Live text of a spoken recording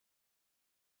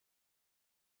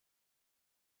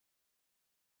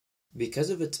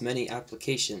Because of its many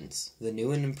applications, the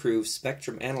new and improved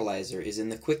Spectrum Analyzer is in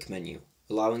the Quick menu,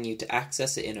 allowing you to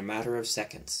access it in a matter of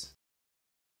seconds.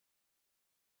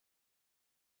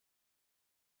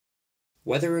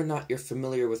 Whether or not you're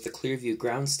familiar with the ClearView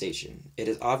ground station, it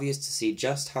is obvious to see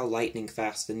just how lightning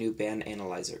fast the new band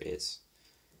analyzer is.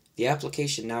 The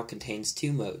application now contains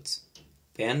two modes,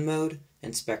 band mode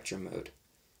and spectrum mode.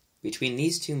 Between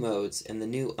these two modes and the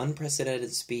new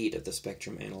unprecedented speed of the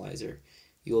Spectrum Analyzer,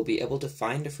 you will be able to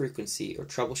find a frequency or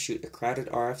troubleshoot a crowded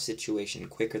RF situation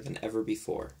quicker than ever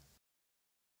before.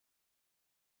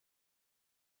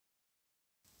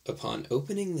 Upon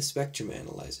opening the Spectrum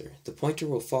Analyzer, the pointer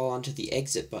will fall onto the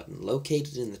exit button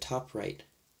located in the top right.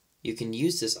 You can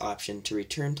use this option to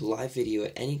return to live video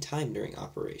at any time during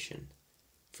operation.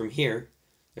 From here,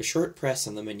 a short press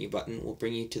on the menu button will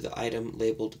bring you to the item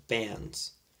labeled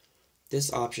Bands.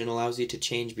 This option allows you to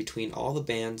change between all the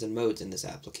bands and modes in this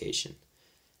application.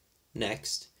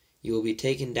 Next, you will be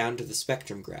taken down to the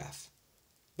spectrum graph.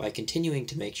 By continuing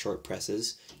to make short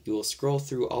presses, you will scroll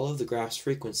through all of the graph's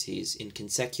frequencies in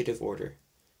consecutive order.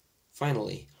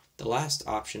 Finally, the last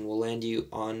option will land you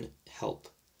on Help.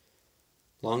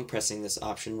 Long pressing this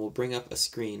option will bring up a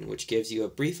screen which gives you a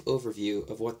brief overview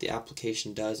of what the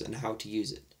application does and how to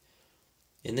use it.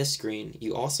 In this screen,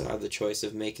 you also have the choice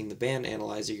of making the band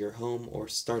analyzer your home or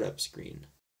startup screen.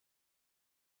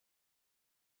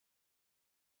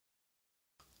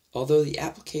 Although the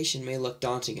application may look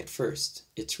daunting at first,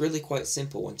 it's really quite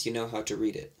simple once you know how to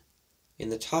read it. In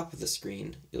the top of the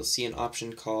screen, you'll see an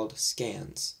option called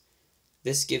Scans.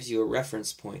 This gives you a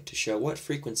reference point to show what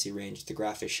frequency range the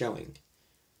graph is showing.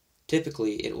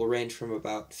 Typically, it will range from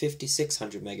about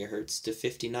 5600 MHz to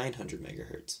 5900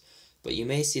 MHz, but you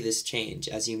may see this change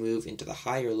as you move into the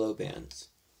high or low bands.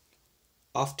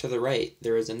 Off to the right,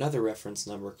 there is another reference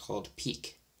number called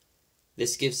Peak.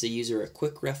 This gives the user a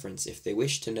quick reference if they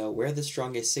wish to know where the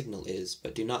strongest signal is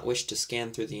but do not wish to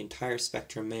scan through the entire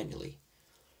spectrum manually.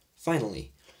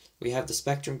 Finally, we have the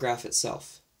spectrum graph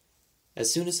itself.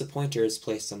 As soon as the pointer is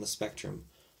placed on the spectrum,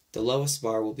 the lowest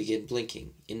bar will begin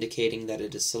blinking, indicating that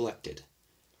it is selected.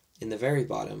 In the very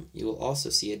bottom, you will also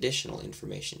see additional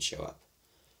information show up.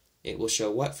 It will show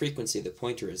what frequency the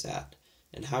pointer is at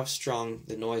and how strong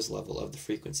the noise level of the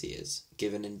frequency is,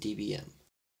 given in dBm.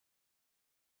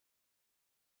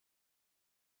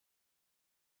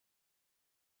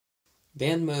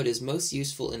 Band mode is most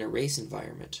useful in a race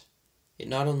environment. It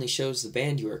not only shows the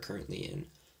band you are currently in,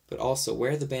 but also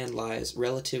where the band lies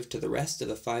relative to the rest of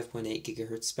the 5.8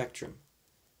 GHz spectrum.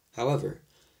 However,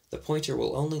 the pointer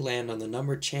will only land on the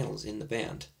numbered channels in the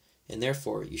band, and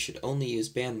therefore you should only use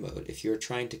band mode if you are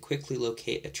trying to quickly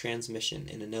locate a transmission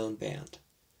in a known band.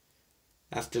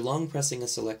 After long pressing a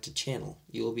selected channel,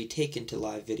 you will be taken to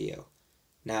live video,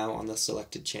 now on the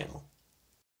selected channel.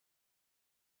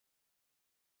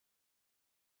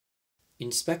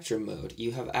 In spectrum mode,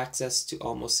 you have access to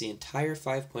almost the entire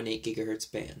 5.8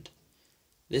 GHz band.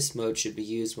 This mode should be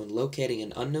used when locating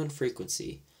an unknown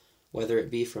frequency, whether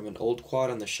it be from an old quad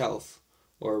on the shelf,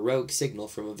 or a rogue signal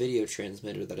from a video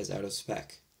transmitter that is out of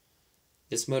spec.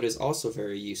 This mode is also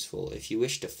very useful if you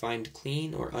wish to find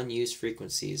clean or unused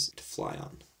frequencies to fly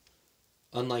on.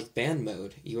 Unlike band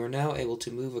mode, you are now able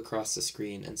to move across the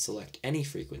screen and select any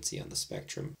frequency on the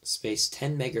spectrum, spaced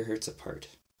 10 MHz apart.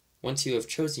 Once you have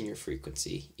chosen your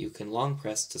frequency, you can long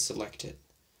press to select it.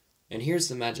 And here's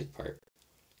the magic part.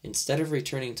 Instead of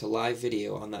returning to live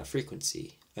video on that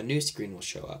frequency, a new screen will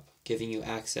show up, giving you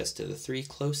access to the 3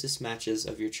 closest matches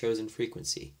of your chosen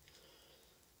frequency.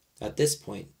 At this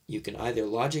point, you can either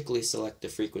logically select the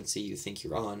frequency you think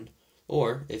you're on,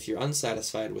 or, if you're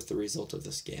unsatisfied with the result of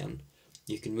the scan,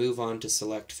 you can move on to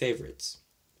select favorites.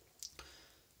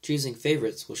 Choosing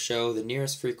favorites will show the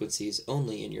nearest frequencies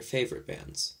only in your favorite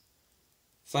bands.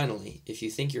 Finally, if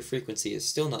you think your frequency is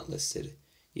still not listed,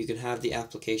 you can have the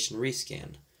application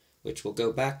rescan, which will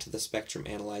go back to the Spectrum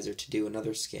Analyzer to do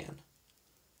another scan.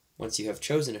 Once you have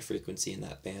chosen a frequency in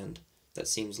that band that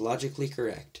seems logically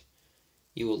correct,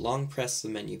 you will long press the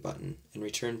menu button and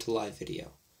return to live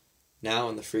video, now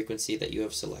on the frequency that you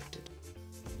have selected.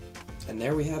 And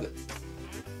there we have it.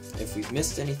 If we've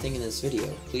missed anything in this video,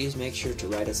 please make sure to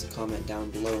write us a comment down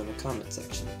below in the comment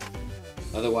section.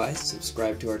 Otherwise,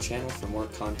 subscribe to our channel for more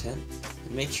content,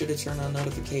 and make sure to turn on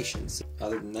notifications.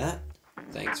 Other than that,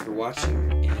 thanks for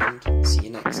watching, and see you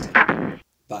next time.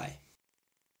 Bye.